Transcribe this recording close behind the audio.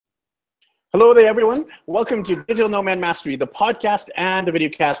Hello there, everyone. Welcome to Digital Nomad Mastery, the podcast and the video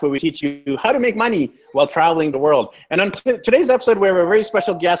cast where we teach you how to make money while traveling the world. And on today's episode, we have a very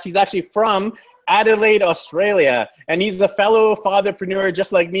special guest. He's actually from Adelaide, Australia, and he's a fellow fatherpreneur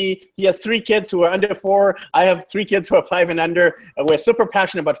just like me. He has 3 kids who are under 4. I have 3 kids who are 5 and under. We're super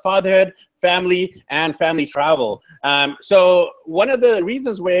passionate about fatherhood, family, and family travel. So one of the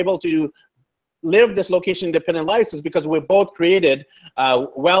reasons we're able to live this location-independent life is because we've both created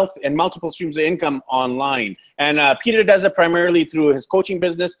wealth and multiple streams of income online. And Peter does it primarily through his coaching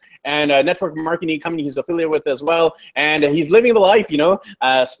business and a network marketing company he's affiliated with as well. And he's living the life, you know,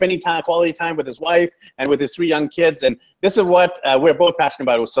 spending time, quality time with his wife and with his 3 young kids. And this is what we're both passionate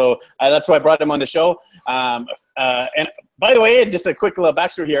about. So that's why I brought him on the show. And by the way, just a quick little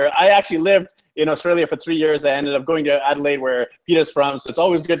backstory here. I actually lived in Australia for 3 years. I ended up going to Adelaide, where Peter's from. So it's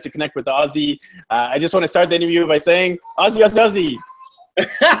always good to connect with the Aussie. I just want to start the interview by saying, Aussie, Aussie, Aussie.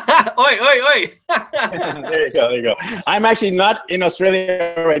 Oi, oi, oi. There you go, there you go. I'm actually not in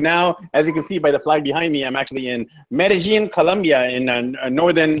Australia right now. As you can see by the flag behind me, I'm actually in Medellin, Colombia, in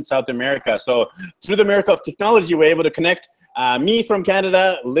northern South America. So through the miracle of technology, we're able to connect me from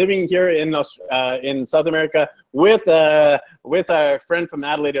Canada, living here in South America, with our friend from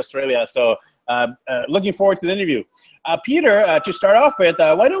Adelaide, Australia. So looking forward to the interview. Peter, to start off with,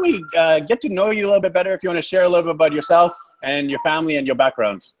 why don't we get to know you a little bit better, if you want to share a little bit about yourself and your family and your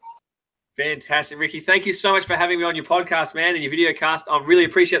background. Fantastic, Ricky. Thank you so much for having me on your podcast, man, and your video cast. I really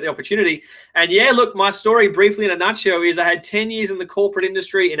appreciate the opportunity. And yeah, look, my story briefly in a nutshell is I had 10 years in the corporate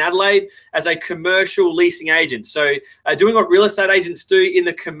industry in Adelaide as a commercial leasing agent. So doing what real estate agents do in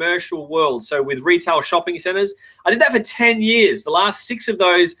the commercial world. So with retail shopping centers, I did that for 10 years. The last 6 of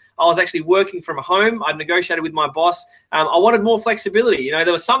those, I was actually working from home. I'd negotiated with my boss. I wanted more flexibility. You know,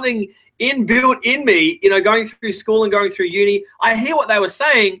 there was something inbuilt in me, you know, going through school and going through uni. I hear what they were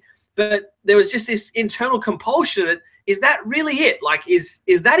saying, but there was just this internal compulsion that, is that really it? Like, is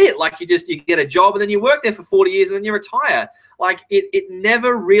that it? Like, you get a job and then you work there for 40 years and then you retire. Like, it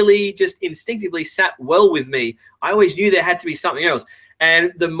never really just instinctively sat well with me. I always knew there had to be something else.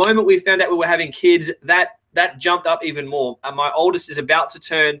 And the moment we found out we were having kids, that jumped up even more. My oldest is about to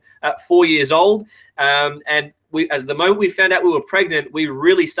turn 4 years old. And at the moment we found out we were pregnant, we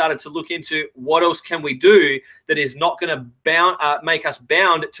really started to look into what else can we do that is not going to make us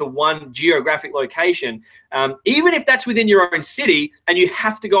bound to one geographic location, even if that's within your own city and you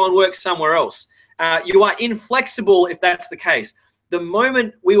have to go and work somewhere else. You are inflexible if that's the case. The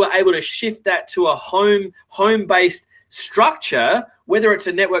moment we were able to shift that to a home-based structure, whether it's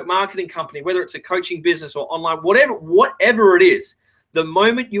a network marketing company, whether it's a coaching business or online, whatever it is, the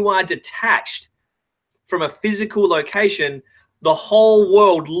moment you are detached from a physical location, the whole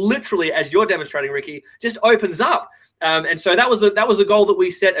world, literally, as you're demonstrating, Ricky, just opens up. And so that was a goal that we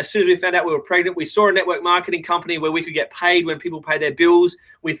set as soon as we found out we were pregnant. We saw a network marketing company where we could get paid when people pay their bills.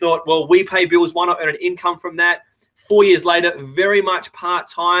 We thought, well, we pay bills, why not earn an income from that? 4 years later, very much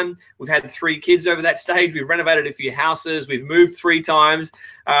part-time. We've had 3 kids over that stage. We've renovated a few houses. We've moved 3 times.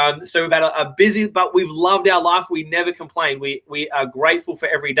 So we've had a busy, but we've loved our life. We never complain. We are grateful for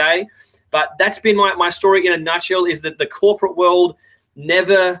every day. But that's been my story in a nutshell, is that the corporate world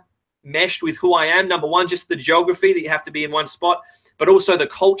never meshed with who I am. Number one, just the geography, that you have to be in one spot, but also the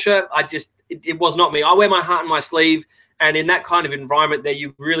culture. It was not me. I wear my heart on my sleeve. And in that kind of environment there,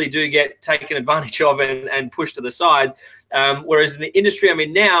 you really do get taken advantage of and pushed to the side. Whereas in the industry I'm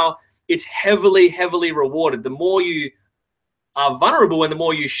in now, it's heavily, heavily rewarded. The more you are vulnerable and the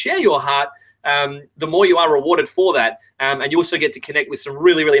more you share your heart, the more you are rewarded for that. And you also get to connect with some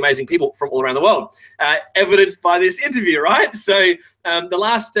really, really amazing people from all around the world, evidenced by this interview, right? So the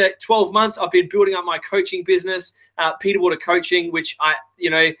last 12 months, I've been building up my coaching business, Peter Water Coaching, which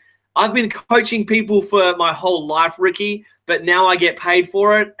I've been coaching people for my whole life, Ricky, but now I get paid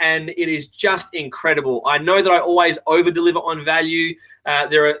for it, and it is just incredible. I know that I always over-deliver on value.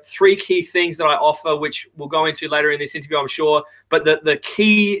 There are 3 key things that I offer, which we'll go into later in this interview, I'm sure. But the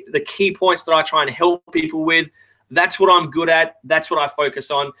key points that I try and help people with, that's what I'm good at. That's what I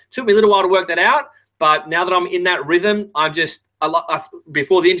focus on. Took me a little while to work that out, but now that I'm in that rhythm,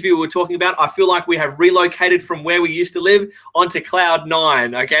 before the interview we were talking about, I feel like we have relocated from where we used to live onto Cloud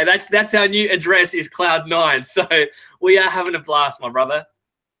 9. Okay, that's our new address, is Cloud 9. So we are having a blast, my brother.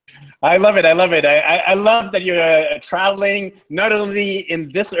 I love it. I love it. I love that you're traveling not only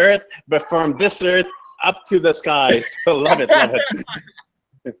in this earth, but from this earth up to the skies. So love it. Love it.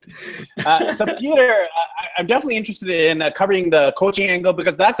 So Peter, I'm definitely interested in covering the coaching angle,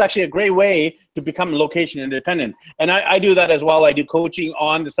 because that's actually a great way to become location independent. And I do that as well. I do coaching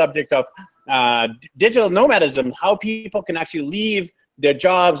on the subject of digital nomadism, how people can actually leave their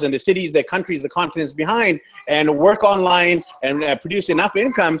jobs and the cities, their countries, the continents behind, and work online and produce enough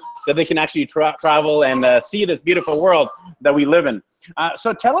income that they can actually travel and see this beautiful world that we live in.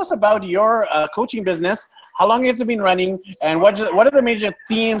 So tell us about your coaching business. How long has it been running, and what are the major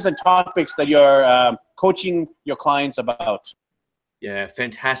themes and topics that you're coaching your clients about? Yeah,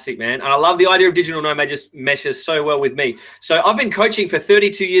 fantastic, man. And I love the idea of digital nomad, just meshes so well with me. So I've been coaching for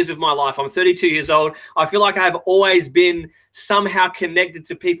 32 years of my life. I'm 32 years old. I feel like I have always been somehow connected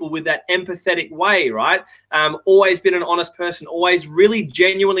to people with that empathetic way, right? Always been an honest person, always really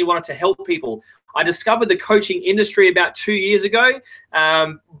genuinely wanted to help people. I discovered the coaching industry about 2 years ago.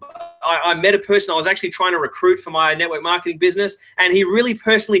 I met a person I was actually trying to recruit for my network marketing business, and he really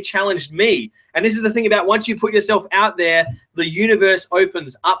personally challenged me. And this is the thing about once you put yourself out there, the universe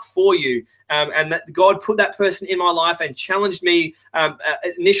opens up for you. And that God put that person in my life and challenged me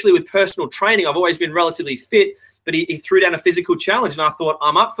initially with personal training. I've always been relatively fit, but he threw down a physical challenge, and I thought,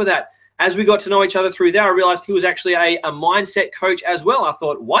 I'm up for that. As we got to know each other through there, I realized he was actually a mindset coach as well. I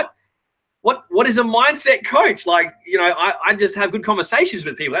thought, what is a mindset coach? Like, you know, I just have good conversations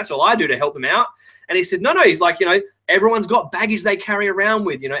with people. That's all I do to help them out. And he said, no, he's like, you know, everyone's got baggage they carry around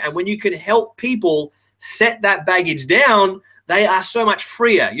with, you know, and when you can help people set that baggage down, they are so much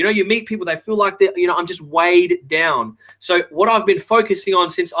freer. You know, you meet people, they feel like they're, you know, I'm just weighed down. So what I've been focusing on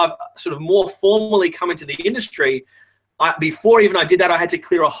since I've sort of more formally come into the industry, before even I did that, I had to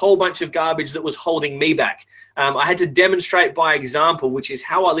clear a whole bunch of garbage that was holding me back. I had to demonstrate by example, which is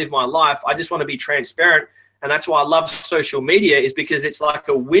how I live my life. I just want to be transparent. And that's why I love social media, is because it's like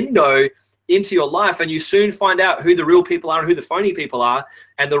a window into your life, and you soon find out who the real people are and who the phony people are.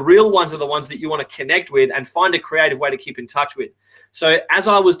 And the real ones are the ones that you want to connect with and find a creative way to keep in touch with. So as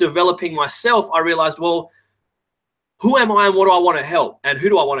I was developing myself, I realized, well, who am I and what do I want to help? And who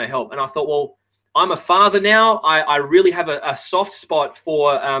do I want to help? And I thought, well, I'm a father now. I really have a soft spot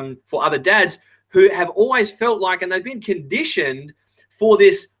for other dads who have always felt like, and they've been conditioned for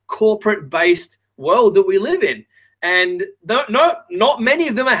this corporate-based world that we live in. And not many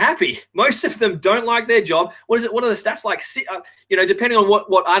of them are happy. Most of them don't like their job. What are the stats like? You know, depending on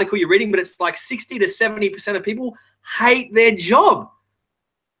what article you're reading, but it's like 60 to 70% of people hate their job.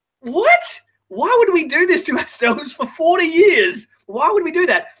 What? Why would we do this to ourselves for 40 years? Why would we do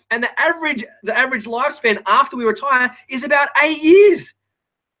that? And the average lifespan after we retire is about 8 years.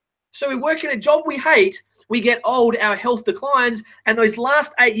 So we work in a job we hate, we get old, our health declines, and those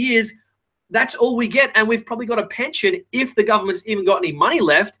last 8 years, that's all we get. And we've probably got a pension if the government's even got any money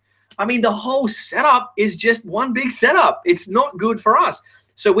left. I mean, the whole setup is just one big setup. It's not good for us.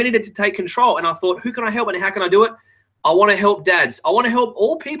 So we needed to take control. And I thought, who can I help and how can I do it? I want to help dads. I want to help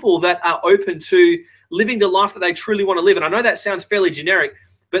all people that are open to living the life that they truly want to live. And I know that sounds fairly generic,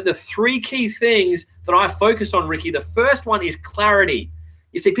 but the three key things that I focus on, Ricky, the first one is clarity.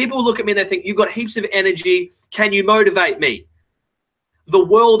 You see, people look at me and they think, you've got heaps of energy. Can you motivate me? The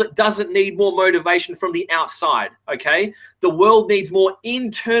world doesn't need more motivation from the outside, okay? The world needs more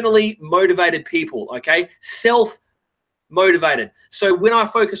internally motivated people, okay? Self-motivated. So when I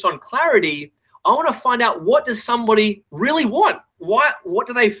focus on clarity, I want to find out, what does somebody really want? What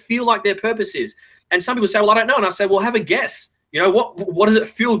do they feel like their purpose is? And some people say, well, I don't know. And I say, well, have a guess. You know, what does it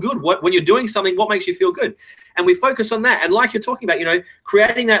feel good? When you're doing something, what makes you feel good? And we focus on that. And like you're talking about, you know,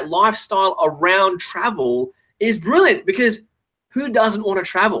 creating that lifestyle around travel is brilliant, because who doesn't want to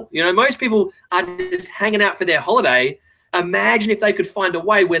travel? You know, most people are just hanging out for their holiday. Imagine if they could find a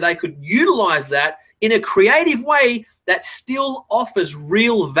way where they could utilize that in a creative way that still offers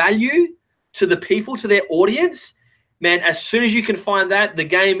real value to the people, to their audience. Man, as soon as you can find that, the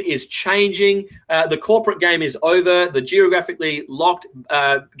game is changing. The corporate game is over. The geographically locked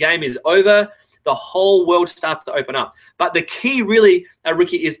game is over. The whole world starts to open up. But the key really,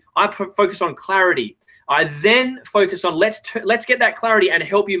 Ricky, is I focus on clarity. I then focus on let's get that clarity and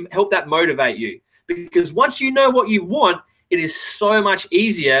help that motivate you. Because once you know what you want, it is so much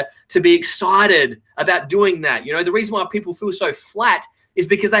easier to be excited about doing that. You know, the reason why people feel so flat is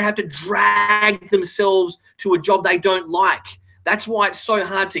because they have to drag themselves to a job they don't like. That's why it's so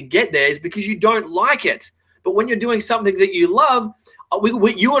hard to get there, is because you don't like it. But when you're doing something that you love,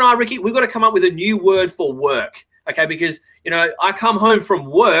 you and I, Ricky, we've got to come up with a new word for work, okay? Because, you know, I come home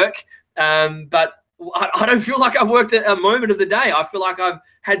from work, but I don't feel like I've worked a moment of the day. I feel like I've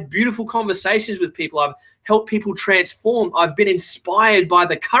had beautiful conversations with people. I've helped people transform. I've been inspired by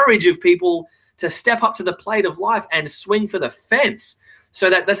the courage of people to step up to the plate of life and swing for the fence. So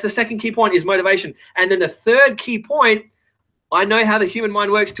that's the second key point, is motivation. And then the third key point, I know how the human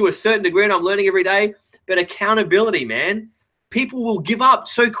mind works to a certain degree, and I'm learning every day, but accountability, man. People will give up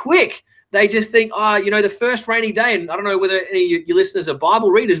so quick. They just think, oh, you know, the first rainy day, and I don't know whether any of your listeners are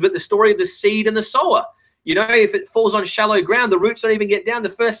Bible readers, but the story of the seed and the sower. You know, if it falls on shallow ground, the roots don't even get down. The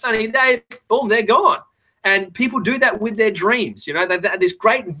first sunny day, boom, they're gone. And people do that with their dreams. You know, they have this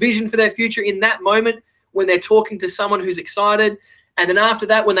great vision for their future in that moment when they're talking to someone who's excited. And then after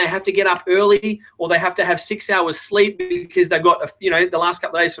that, when they have to get up early or they have to have 6 hours sleep because they've got, you know, the last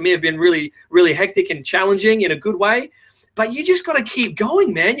couple of days for me have been really, really hectic and challenging in a good way. But you just got to keep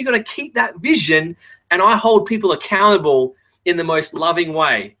going, man. You got to keep that vision. And I hold people accountable in the most loving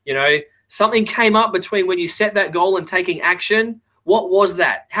way. You know, something came up between when you set that goal and taking action. What was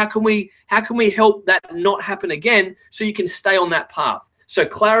that? How can we help that not happen again so you can stay on that path? So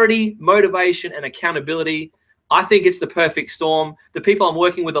clarity, motivation, and accountability. I think it's the perfect storm. The people I'm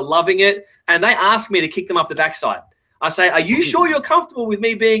working with are loving it. And they ask me to kick them up the backside. I say, are you sure you're comfortable with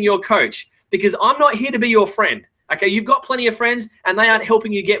me being your coach? Because I'm not here to be your friend. Okay, you've got plenty of friends and they aren't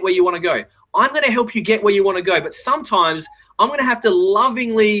helping you get where you want to go. I'm going to help you get where you want to go. But sometimes I'm going to have to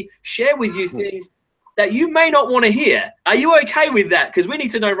lovingly share with you things that you may not want to hear. Are you okay with that? Because we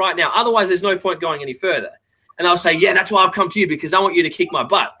need to know right now. Otherwise, there's no point going any further. And they'll say, yeah, that's why I've come to you, because I want you to kick my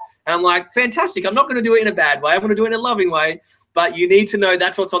butt. And I'm like, fantastic. I'm not going to do it in a bad way. I'm going to do it in a loving way. But you need to know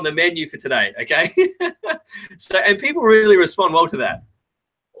that's what's on the menu for today, okay? So, and people really respond well to that.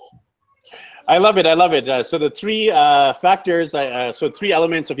 I love it. I love it. So the three factors, so three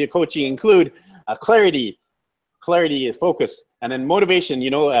elements of your coaching include clarity, focus, and then motivation,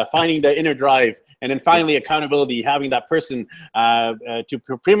 you know, finding the inner drive. And then finally, accountability, having that person to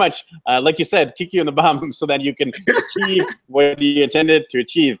pretty much, like you said, kick you in the bum so that you can achieve what you intended to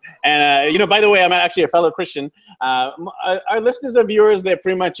achieve. And, you know, by the way, I'm actually a fellow Christian. Our listeners and viewers, they're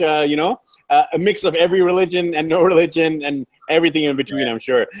pretty much, you know, a mix of every religion and no religion and everything in between, I'm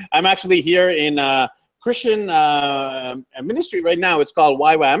sure. I'm actually here in Christian ministry right now. It's called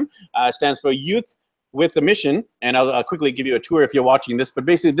YWAM, stands for Youth with the Mission, and I'll quickly give you a tour if you're watching this. But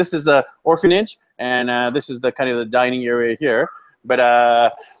basically, this is an orphanage, and this is the kind of the dining area here. But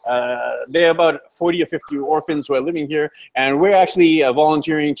there are about 40 or 50 orphans who are living here, and we're actually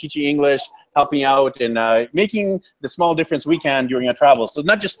volunteering, teaching English, helping out, and making the small difference we can during our travels. So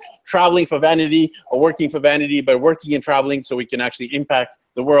not just traveling for vanity or working for vanity, but working and traveling so we can actually impact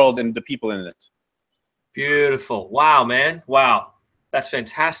the world and the people in it. Beautiful. Wow, man. Wow. That's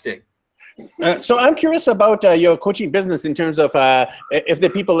fantastic. So I'm curious about your coaching business in terms of if the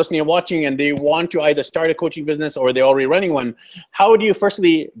people listening and watching and they want to either start a coaching business or they're already running one, how do you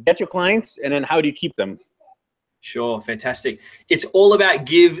firstly get your clients, and then how do you keep them? Sure, fantastic. It's all about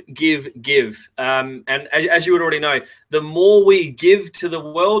give. And as you would already know, the more we give to the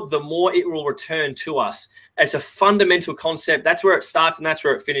world, the more it will return to us. It's a fundamental concept. That's where it starts and that's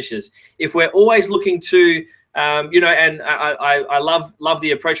where it finishes. If we're always looking to you know, and I love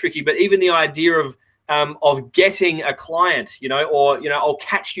the approach, Ricky, but even the idea of getting a client, you know, or, you know, I'll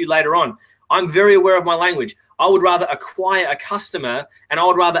catch you later on. I'm very aware of my language. I would rather acquire a customer, and I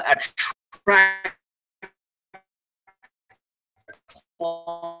would rather attract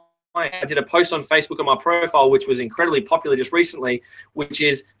I did a post on Facebook on my profile, which was incredibly popular just recently, which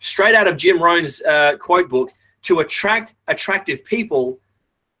is straight out of Jim Rohn's quote book: to attract attractive people,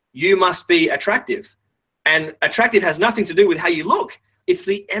 you must be attractive. And attractive has nothing to do with how you look. It's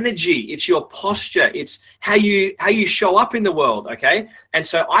the energy, it's your posture, it's how you show up in the world, okay? And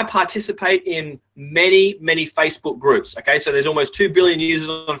so I participate in many Facebook groups, okay? So there's almost 2 billion users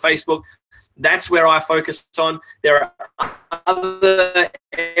on Facebook. That's where I focus on. There are other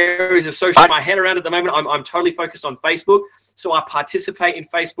areas of social my head around at the moment. I'm totally focused on Facebook. So I participate in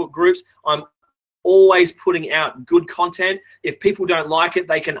Facebook groups. I'm always putting out good content. If people don't like it,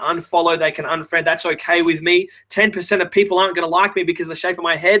 they can unfollow, they can unfriend. That's okay with me. 10% of people aren't going to like me because of the shape of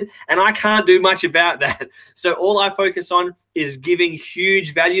my head, and I can't do much about that. So all I focus on is giving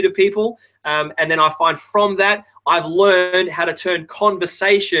huge value to people. And then I find from that, I've learned how to turn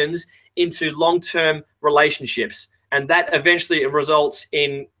conversations into long-term relationships. And that eventually results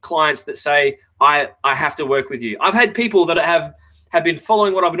in clients that say, I have to work with you. I've had people that have been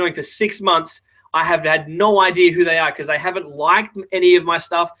following what I've been doing for 6 months. I have had no idea who they are because they haven't liked any of my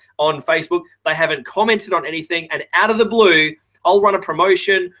stuff on Facebook. They haven't commented on anything. And out of the blue, I'll run a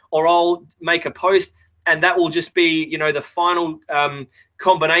promotion or I'll make a post, and that will just be, you know, the final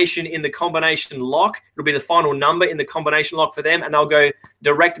combination in the combination lock. It'll be the final number in the combination lock for them. And they'll go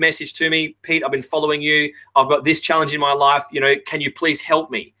direct message to me: Pete, I've been following you. I've got this challenge in my life. You know, can you please help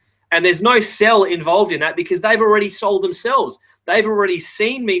me? And there's no sell involved in that because they've already sold themselves. They've already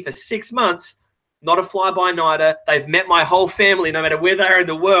seen me for 6 months. Not a fly-by-nighter. They've met my whole family, no matter where they are in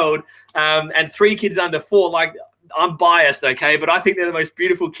the world, and 3 kids under 4. Like, I'm biased, okay, but I think they're the most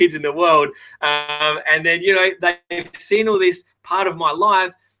beautiful kids in the world. And then, you know, they've seen all this part of my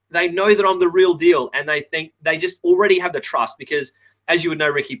life. They know that I'm the real deal, and they think they just already have the trust because, as you would know,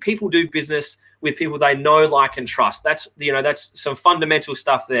 Ricky, people do business with people they know, like, and trust. That's, you know, that's some fundamental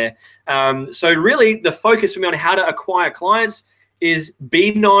stuff there. So really the focus for me on how to acquire clients is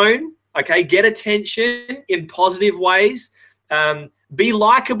be known, okay, get attention in positive ways, be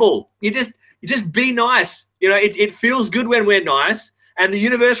likable. You just be nice. You know, it feels good when we're nice, and the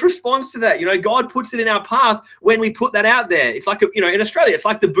universe responds to that. You know, God puts it in our path when we put that out there. It's like, you know, in Australia, it's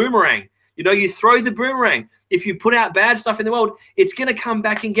like the boomerang. You know, you throw the boomerang. If you put out bad stuff in the world, it's going to come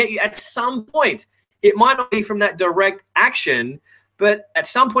back and get you at some point. It might not be from that direct action, but at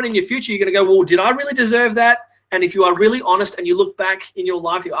some point in your future, you're going to go, well, did I really deserve that? And if you are really honest and you look back in your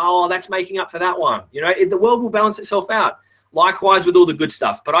life, you, oh, that's making up for that one. You know, the world will balance itself out. Likewise with all the good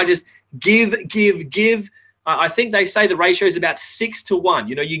stuff. But I just give. I think they say the ratio is about 6 to 1.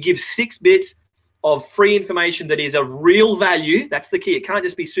 You know, you give 6 bits of free information that is of real value. That's the key. It can't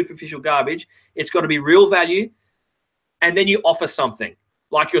just be superficial garbage. It's got to be real value. And then you offer something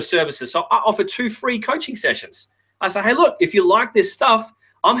like your services. So I offer 2 free coaching sessions. I say, hey, look, if you like this stuff,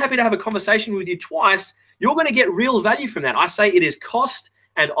 I'm happy to have a conversation with you twice. You're going to get real value from that. I say it is cost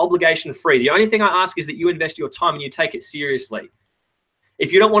and obligation free. The only thing I ask is that you invest your time and you take it seriously.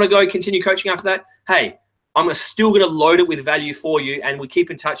 If you don't want to go continue coaching after that, hey, I'm still going to load it with value for you, and we keep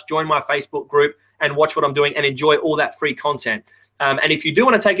in touch. Join my Facebook group and watch what I'm doing and enjoy all that free content. And if you do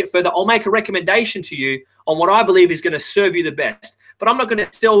want to take it further, I'll make a recommendation to you on what I believe is going to serve you the best. But I'm not going to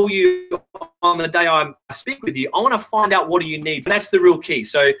tell you on the day I speak with you. I want to find out what do you need. And that's the real key.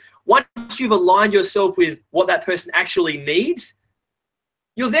 So once you've aligned yourself with what that person actually needs,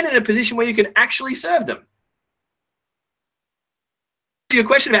 you're then in a position where you can actually serve them. Your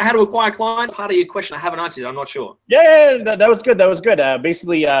question about how to acquire clients, part of your question I haven't answered, I'm not sure. Yeah, that was good. That was good.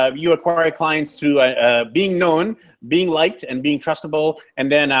 Basically, you acquire clients through being known, being liked, and being trustable, and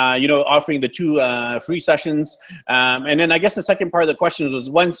then you know, offering the 2 free sessions. And then I guess the second part of the question was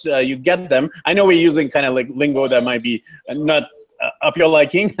once you get them. I know we're using kind of like lingo that might be not of your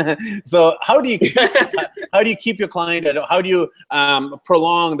liking. So how do you keep your client, and how do you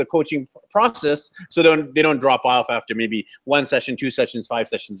prolong the coaching process so they don't drop off after maybe 1 session, 2 sessions, 5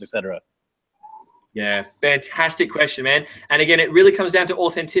 sessions, etc.? Yeah, fantastic question, man. And again, it really comes down to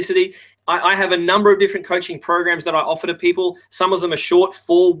authenticity. I have a number of different coaching programs that I offer to people. Some of them are short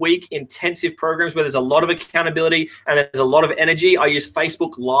 4-week intensive programs where there's a lot of accountability and there's a lot of energy. I use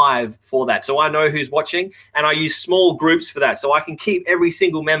Facebook Live for that, so I know who's watching, and I use small groups for that, so I can keep every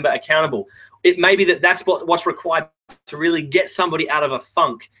single member accountable. It may be that that's what's required to really get somebody out of a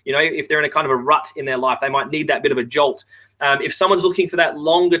funk. You know, if they're in a kind of a rut in their life, they might need that bit of a jolt. If someone's looking for that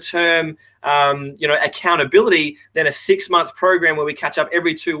longer term, you know, accountability, then a 6-month program where we catch up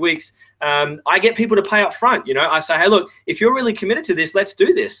every 2 weeks, I get people to pay up front. You know, I say, hey, look, if you're really committed to this, let's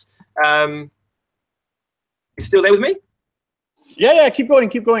do this. You still there with me? Yeah, keep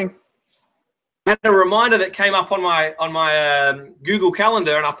going. I had a reminder that came up on my Google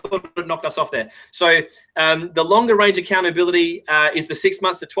Calendar, and I thought it knocked us off there. So the longer range accountability is the 6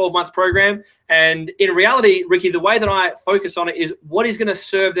 months to 12 months program. And in reality, Ricky, the way that I focus on it is what is going to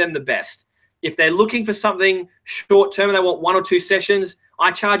serve them the best. If they're looking for something short term and they want 1 or 2 sessions, I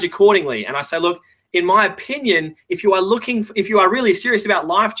charge accordingly. And I say, look, in my opinion, if you are really serious about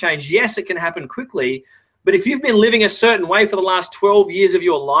life change, yes, it can happen quickly. But if you've been living a certain way for the last 12 years of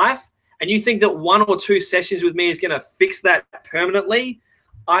your life, and you think that 1 or 2 sessions with me is going to fix that permanently,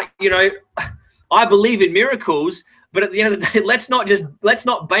 I believe in miracles, but at the end of the day, let's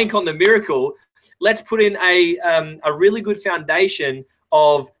not bank on the miracle. Let's put in a really good foundation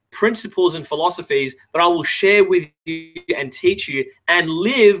of principles and philosophies that I will share with you and teach you and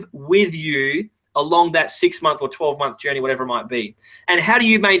live with you along that 6-month or 12-month journey, whatever it might be. And how do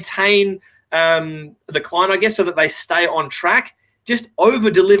you maintain the client, I guess, so that they stay on track? Just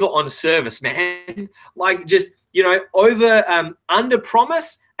over deliver on service, man. Like, just, you know, under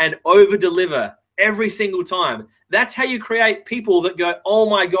promise and over deliver every single time. That's how you create people that go, oh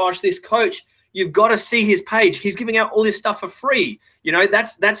my gosh, this coach, you've got to see his page. He's giving out all this stuff for free. You know,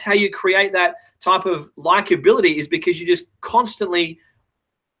 that's how you create that type of likability, is because you just constantly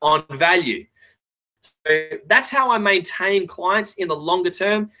on value. So that's how I maintain clients in the longer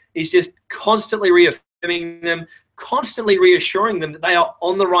term, is just constantly reaffirming them, constantly reassuring them that they are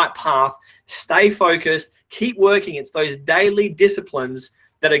on the right path. Stay focused, keep working. It's those daily disciplines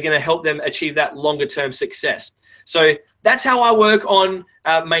that are going to help them achieve that longer term success. So that's how I work on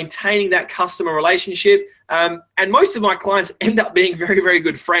maintaining that customer relationship. And most of my clients end up being very, very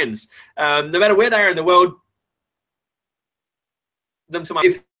good friends. No matter where they are in the world, them to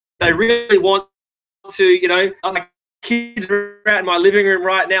if they really want to, you know, my kids are out in my living room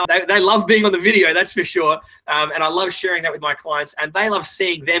right now. They love being on the video, that's for sure. And I love sharing that with my clients, and they love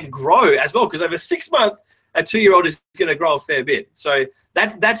seeing them grow as well, because over 6 months, a 2-year-old is going to grow a fair bit. So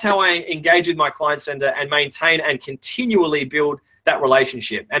that's how I engage with my clients and maintain and continually build that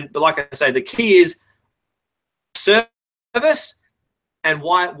relationship. But like I say, the key is service, and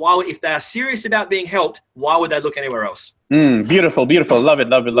why if they are serious about being helped, why would they look anywhere else? Beautiful, beautiful. Love it,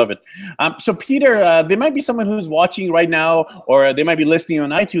 love it, love it. So Peter, there might be someone who's watching right now, or they might be listening on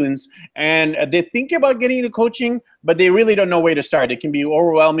iTunes, and they think about getting into coaching, but they really don't know where to start. It can be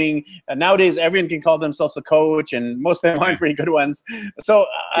overwhelming. Nowadays, everyone can call themselves a coach, and most of them aren't very good ones. So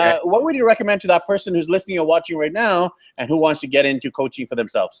what would you recommend to that person who's listening or watching right now and who wants to get into coaching for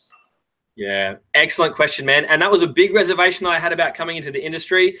themselves? Yeah, excellent question, man. And that was a big reservation that I had about coming into the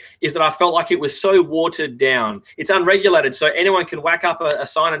industry, is that I felt like it was so watered down. It's unregulated, so anyone can whack up a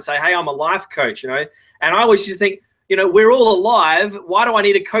sign and say, hey, I'm a life coach, you know. And I always used to think, you know, we're all alive. Why do I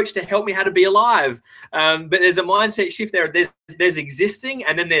need a coach to help me how to be alive? But there's a mindset shift there. There's existing,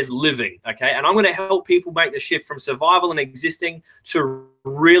 and then there's living, okay? And I'm going to help people make the shift from survival and existing to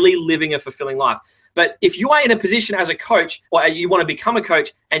really living a fulfilling life. But if you are in a position as a coach, or you want to become a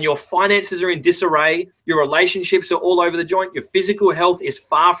coach, and your finances are in disarray, your relationships are all over the joint, your physical health is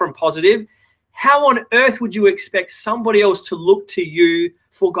far from positive, how on earth would you expect somebody else to look to you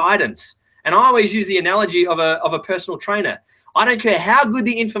for guidance? And I always use the analogy of a personal trainer. I don't care how good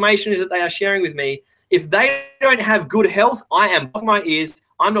the information is that they are sharing with me. If they don't have good health, I am blocking my ears.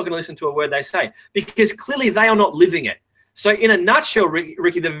 I'm not going to listen to a word they say, because clearly they are not living it. So in a nutshell,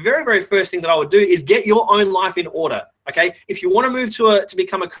 Ricky, the very, very first thing that I would do is get your own life in order, okay? If you want to move to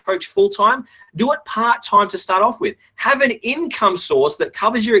become a coach full-time, do it part-time to start off with. Have an income source that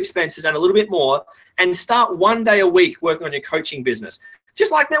covers your expenses and a little bit more, and start 1 day a week working on your coaching business.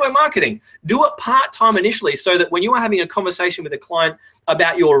 Just like network marketing, do it part-time initially, so that when you are having a conversation with a client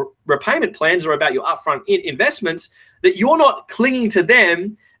about your repayment plans or about your upfront investments, that you're not clinging to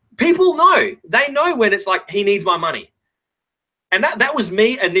them. People know. They know when it's like, he needs my money. And that was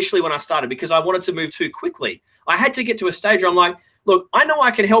me initially when I started, because I wanted to move too quickly. I had to get to a stage where I'm like, look, I know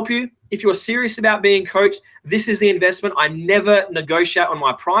I can help you. If you're serious about being coached, this is the investment. I never negotiate on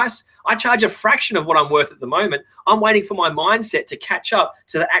my price. I charge a fraction of what I'm worth at the moment. I'm waiting for my mindset to catch up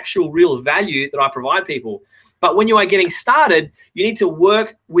to the actual real value that I provide people. But when you are getting started, you need to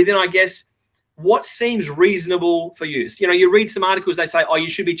work within, I guess, what seems reasonable for you. You know, you read some articles, they say, oh, you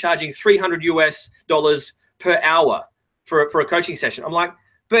should be charging $300 US per hour for a coaching session. I'm like,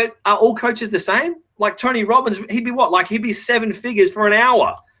 but are all coaches the same? Like Tony Robbins, he'd be what? Like he'd be 7 figures for an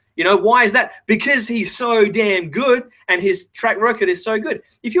hour. You know, why is that? Because he's so damn good and his track record is so good.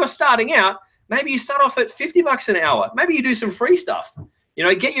 If you're starting out, maybe you start off at $50 an hour. Maybe you do some free stuff. You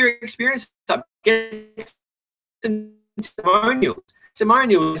know, get your experience up, get some testimonials.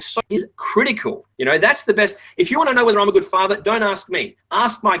 Testimonial is critical. You know, that's the best. If you want to know whether I'm a good father, don't ask me.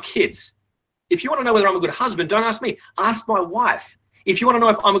 Ask my kids. If you want to know whether I'm a good husband, don't ask me. Ask my wife. If you want to know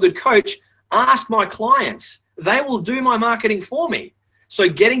if I'm a good coach, ask my clients. They will do my marketing for me. So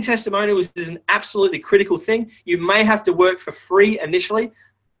getting testimonials is an absolutely critical thing. You may have to work for free initially.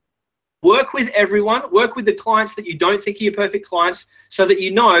 Work with everyone. Work with the clients that you don't think are your perfect clients, so that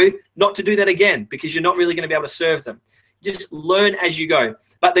you know not to do that again, because you're not really going to be able to serve them. Just learn as you go.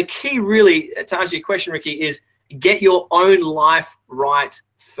 But the key really, to answer your question, Ricky, is get your own life right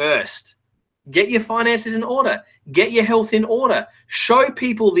first. Get your finances in order. Get your health in order. Show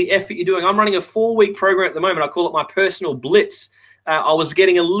people the effort you're doing. I'm running a 4-week program at the moment. I call it my personal blitz. I was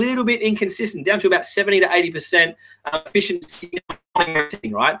getting a little bit inconsistent, down to about 70 to 80% efficiency,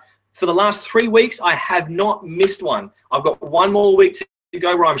 right? For the last 3 weeks, I have not missed one. I've got 1 more week to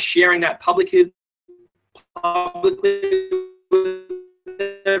go where I'm sharing that publicly with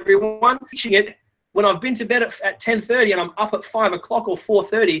everyone, teaching it. When I've been to bed at 10:30 and I'm up at 5 o'clock or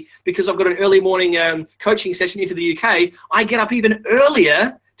 4:30 because I've got an early morning coaching session into the UK, I get up even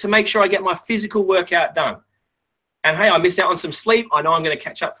earlier to make sure I get my physical workout done. And hey, I miss out on some sleep. I know I'm going to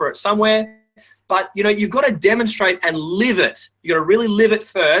catch up for it somewhere. But you know, you've got to demonstrate and live it. You got to really live it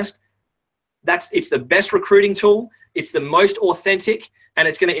first. It's the best recruiting tool. It's the most authentic, and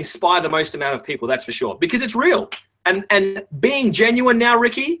it's going to inspire the most amount of people. That's for sure, because it's real. And being genuine now,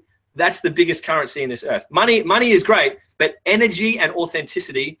 Ricky, that's the biggest currency in this earth. Money is great, but energy and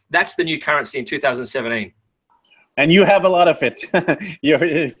authenticity, that's the new currency in 2017. And you have a lot of it.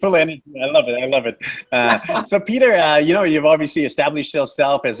 You're full of energy. I love it. I love it. So Peter, you've obviously established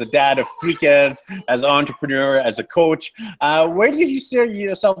yourself as a dad of 3 kids, as an entrepreneur, as a coach. Where do you see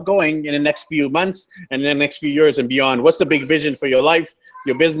yourself going in the next few months and in the next few years and beyond? What's the big vision for your life,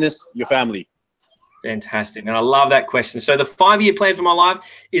 your business, your family? Fantastic. And I love that question. So the 5-year plan for my life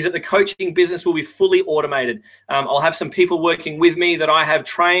is that the coaching business will be fully automated. I'll have some people working with me that I have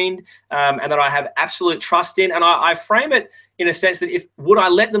trained and that I have absolute trust in. And I frame it in a sense that would I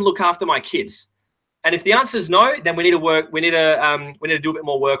let them look after my kids? And if the answer is no, then we need to do a bit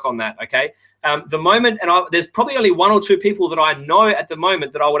more work on that. Okay. There's probably only 1 or 2 people that I know at the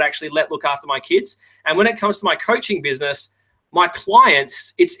moment that I would actually let look after my kids. And when it comes to my coaching business, my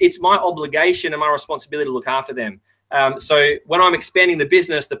clients, it's my obligation and my responsibility to look after them. So when I'm expanding the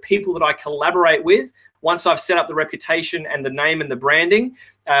business, the people that I collaborate with, once I've set up the reputation and the name and the branding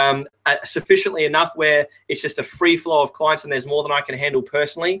sufficiently enough where it's just a free flow of clients and there's more than I can handle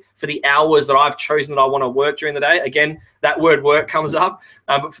personally for the hours that I've chosen that I want to work during the day. Again, that word work comes up,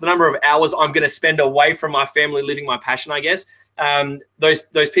 but for the number of hours I'm going to spend away from my family living my passion, I guess.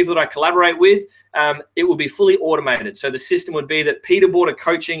 Those people that I collaborate with, it will be fully automated. So the system would be that Peter Boarder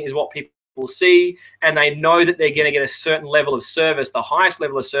coaching is what people will see, and they know that they're going to get a certain level of service, the highest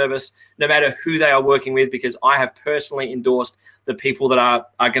level of service, no matter who they are working with, because I have personally endorsed the people that are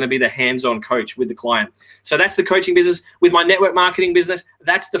going to be the hands-on coach with the client. So that's the coaching business. With my network marketing business,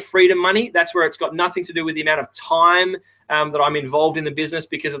 that's the freedom money. That's where it's got nothing to do with the amount of time that I'm involved in the business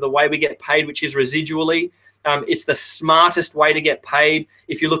because of the way we get paid, which is residually. It's the smartest way to get paid.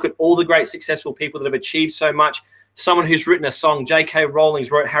 If you look at all the great successful people that have achieved so much, someone who's written a song, J.K. Rowling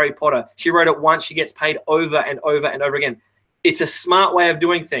wrote Harry Potter. She wrote it once, she gets paid over and over and over again. It's a smart way of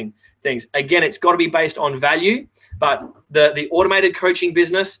doing things. Again, it's got to be based on value, but the automated coaching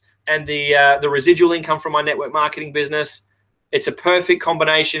business and the residual income from my network marketing business, it's a perfect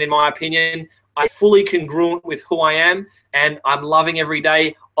combination in my opinion. I'm fully congruent with who I am, and I'm loving every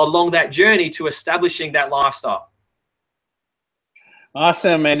day along that journey to establishing that lifestyle.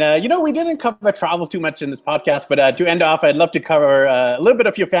 Awesome. And, we didn't cover travel too much in this podcast, but to end off, I'd love to cover a little bit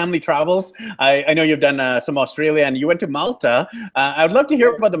of your family travels. I know you've done some Australia and you went to Malta. I would love to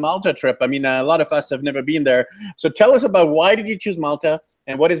hear about the Malta trip. I mean, a lot of us have never been there. So tell us about why did you choose Malta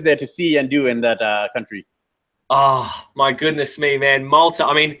and what is there to see and do in that country? Oh, my goodness me, man. Malta.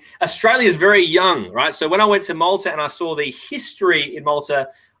 I mean, Australia is very young, right? So when I went to Malta and I saw the history in Malta,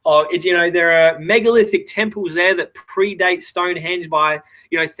 there are megalithic temples there that predate Stonehenge by,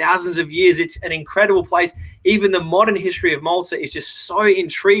 thousands of years. It's an incredible place. Even the modern history of Malta is just so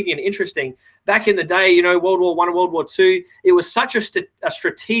intriguing and interesting. Back in the day, World War I and World War II, it was such a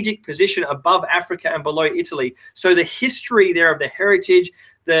strategic position above Africa and below Italy. So the history there of the heritage,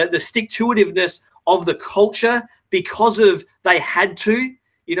 the stick-to-itiveness of the culture, because of they had to,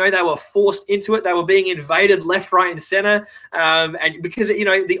 they were forced into it. They were being invaded left, right, and center. And because,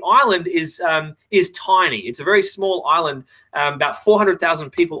 the island is tiny. It's a very small island, about 400,000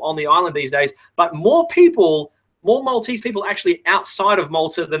 people on the island these days, but more Maltese people actually outside of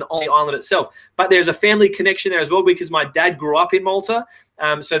Malta than on the island itself. But there's a family connection there as well because my dad grew up in Malta.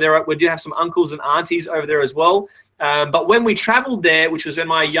 So we do have some uncles and aunties over there as well. But when we traveled there, which was when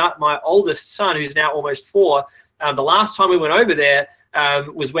my oldest son, who's now almost 4, the last time we went over there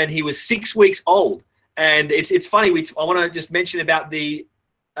was when he was 6 weeks old. And it's funny. I want to just mention about the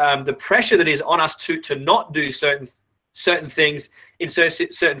pressure that is on us to not do certain things in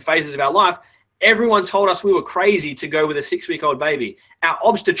certain phases of our life. Everyone told us we were crazy to go with a 6-week-old baby. Our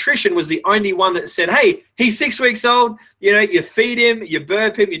obstetrician was the only one that said, hey, he's 6 weeks old. You feed him, you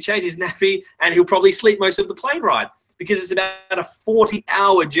burp him, you change his nappy, and he'll probably sleep most of the plane ride because it's about a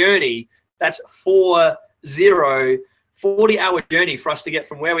 40-hour journey. That's 40-hour journey for us to get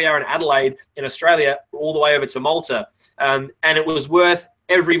from where we are in Adelaide in Australia all the way over to Malta. And it was worth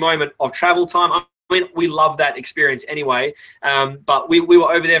every moment of travel time. I mean, we love that experience anyway, but we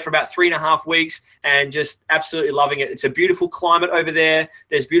were over there for about 3.5 weeks and just absolutely loving it. It's a beautiful climate over there.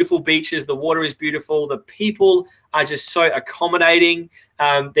 There's beautiful beaches. The water is beautiful. The people are just so accommodating.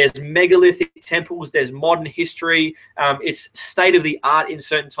 There's megalithic temples. There's modern history. It's state-of-the-art in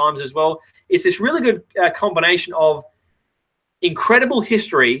certain times as well. It's this really good combination of incredible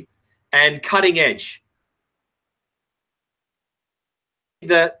history and cutting edge.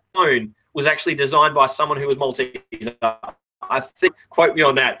 The stone was actually designed by someone who was Maltese. I think, quote me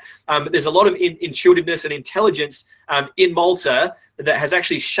on that. There's a lot of intuitiveness and intelligence in Malta that has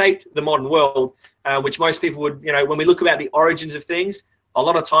actually shaped the modern world, which most people would, when we look about the origins of things, a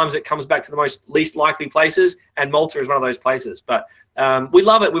lot of times it comes back to the least likely places, and Malta is one of those places. But We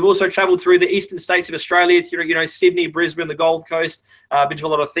love it. We've also traveled through the eastern states of Australia, through, you know, Sydney, Brisbane, the Gold Coast. Been to a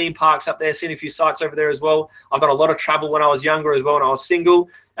lot of theme parks up there, seen a few sites over there as well. I've done a lot of travel when I was younger as well, when I was single.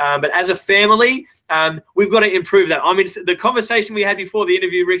 But as a family, we've got to improve that. I mean, the conversation we had before the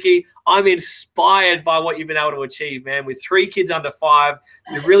interview, Ricky, I'm inspired by what you've been able to achieve, man. With 3 kids under 5,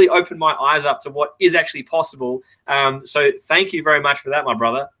 you've really opened my eyes up to what is actually possible. So thank you very much for that, my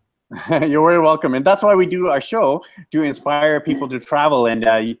brother. You're very welcome. And that's why we do our show, to inspire people to travel. And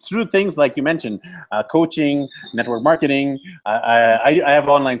through things like you mentioned, coaching, network marketing, I have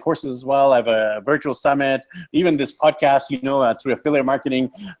online courses as well. I have a virtual summit, even this podcast, you know, through affiliate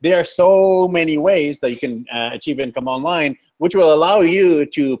marketing. There are so many ways that you can achieve income online, which will allow you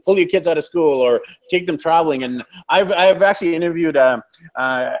to pull your kids out of school or take them traveling. And I've actually interviewed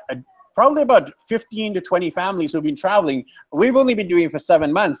probably about 15 to 20 families who've been traveling. We've only been doing it for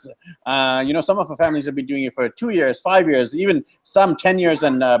 7 months. You know, some of our families have been doing it for 2 years, 5 years, even some 10 years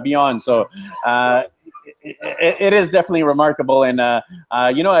and beyond. So it is definitely remarkable. And,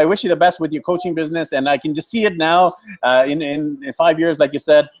 you know, I wish you the best with your coaching business. And I can just see it now. In 5 years, like you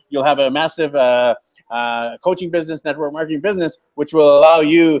said, you'll have a massive coaching business, network marketing business, which will allow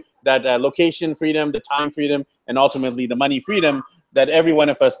you that location freedom, the time freedom, and ultimately the money freedom that every one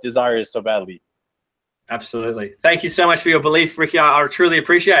of us desires so badly. Absolutely. Thank you so much for your belief, Ricky. I truly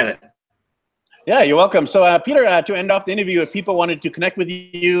appreciate it. Yeah, you're welcome. So, Peter, to end off the interview, if people wanted to connect with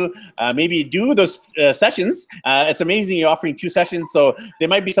you, maybe do those sessions, it's amazing you're offering 2 sessions. So there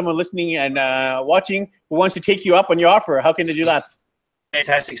might be someone listening and watching who wants to take you up on your offer. How can they do that?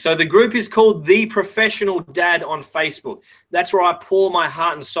 Fantastic. So the group is called The Professional Dad on Facebook. That's where I pour my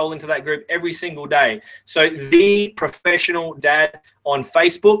heart and soul into that group every single day. So The Professional Dad on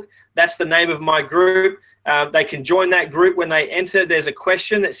Facebook, that's the name of my group. They can join that group. When they enter, there's a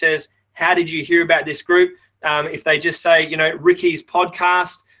question that says, how did you hear about this group? If they just say, you know, Ricky's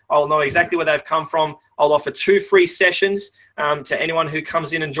podcast, I'll know exactly where they've come from. I'll offer 2 free sessions to anyone who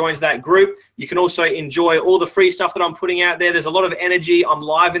comes in and joins that group. You can also enjoy all the free stuff that I'm putting out there. There's a lot of energy. I'm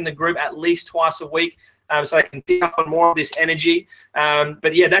live in the group at least twice a week, so I can pick up on more of this energy.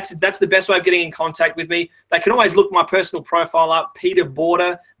 But yeah, that's the best way of getting in contact with me. They can always look my personal profile up, Peter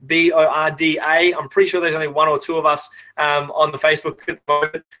Borda, Borda. I'm pretty sure there's only 1 or 2 of us on the Facebook at the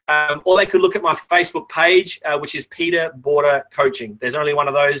moment. Or they could look at my Facebook page, which is Peter Borda Coaching. There's only one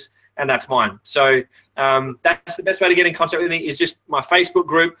of those, and that's mine. So that's the best way to get in contact with me, is just my Facebook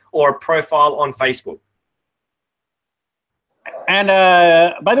group or a profile on Facebook. And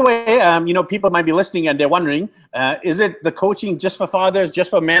by the way, you know, people might be listening and they're wondering, is it the coaching just for fathers, just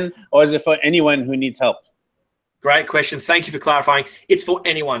for men, or is it for anyone who needs help? Great question. Thank you for clarifying. It's for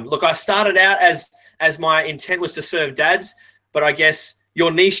anyone. Look, I started out as my intent was to serve dads, but I guess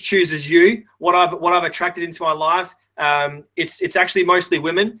your niche chooses you. What I've attracted into my life, it's actually mostly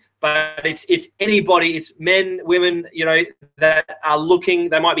women, but it's anybody. It's men, women, you know, that are looking.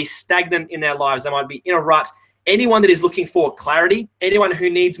 They might be stagnant in their lives. They might be in a rut. Anyone that is looking for clarity, anyone who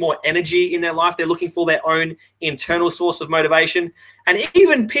needs more energy in their life, they're looking for their own internal source of motivation. And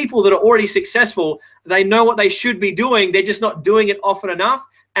even people that are already successful, they know what they should be doing. They're just not doing it often enough.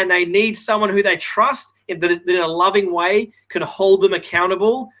 And they need someone who they trust that in a loving way can hold them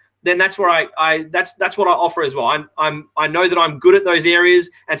accountable. Then that's where that's what I offer as well. I know that I'm good at those areas,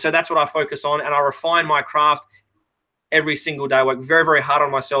 and so that's what I focus on, and I refine my craft every single day. I work very, very hard on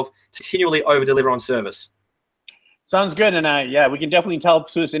myself, continually over-deliver on service. Sounds good. And yeah, we can definitely tell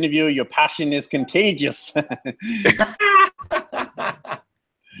through this interview, your passion is contagious.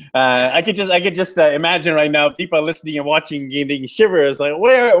 I could just imagine right now, people are listening and watching, getting shivers. Like,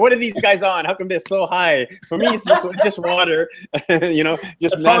 what are these guys on? How come they're so high? For me, it's just water. You know,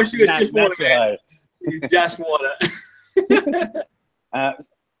 just natural high. It's just water. I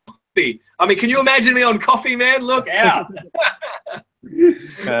mean, can you imagine me on coffee, man? Look out.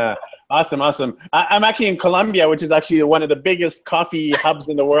 Awesome. I'm actually in Colombia, which is actually one of the biggest coffee hubs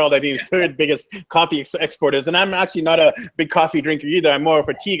in the world. I think the 3rd biggest coffee exporters. And I'm actually not a big coffee drinker either. I'm more of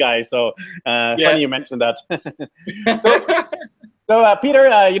a tea guy. So funny you mentioned that. So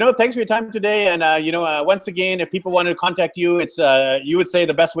Peter, you know, thanks for your time today. And you know, once again, if people want to contact you, it's you would say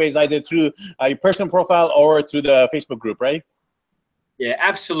the best way is either through your personal profile or through the Facebook group, right? Yeah,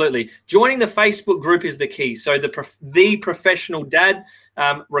 absolutely. Joining the Facebook group is the key. So the Professional Dad,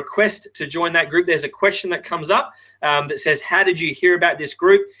 request to join that group. There's a question that comes up that says, how did you hear about this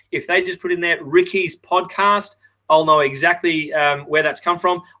group? If they just put in there Ricky's podcast, I'll know exactly where that's come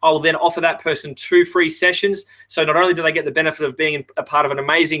from. I will then offer that person 2 free sessions. So not only do they get the benefit of being a part of an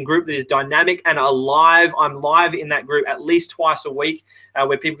amazing group that is dynamic and alive, I'm live in that group at least twice a week,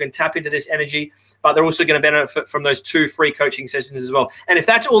 where people can tap into this energy, but they're also going to benefit from those 2 free coaching sessions as well. And if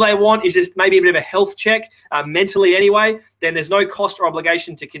that's all they want is just maybe a bit of a health check, mentally anyway, then there's no cost or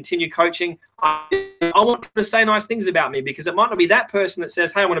obligation to continue coaching. I want people to say nice things about me, because it might not be that person that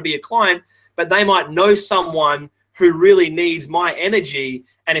says, hey, I want to be a client, but they might know someone who really needs my energy.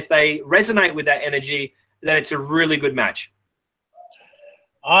 And if they resonate with that energy, then it's a really good match.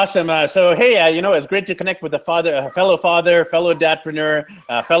 Awesome. So, hey, you know, it's great to connect with a fellow father, fellow dadpreneur,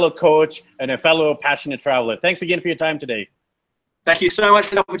 fellow coach, and a fellow passionate traveler. Thanks again for your time today. Thank you so much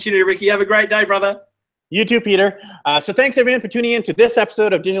for the opportunity, Ricky. Have a great day, brother. You too, Peter. So thanks everyone for tuning in to this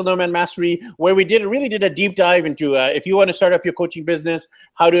episode of Digital Nomad Mastery, where we really did a deep dive into if you want to start up your coaching business,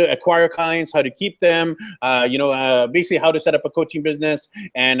 how to acquire clients, how to keep them, basically how to set up a coaching business,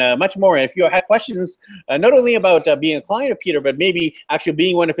 and much more. And if you had questions, not only about being a client of Peter, but maybe actually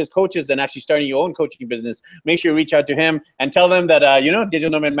being one of his coaches and actually starting your own coaching business, make sure you reach out to him and tell them that,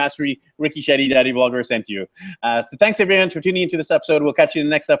 Digital Nomad Mastery, Ricky Shetty, Daddy Blogger sent you. So thanks everyone for tuning into this episode. We'll catch you in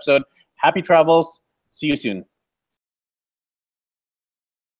the next episode. Happy travels. See you soon.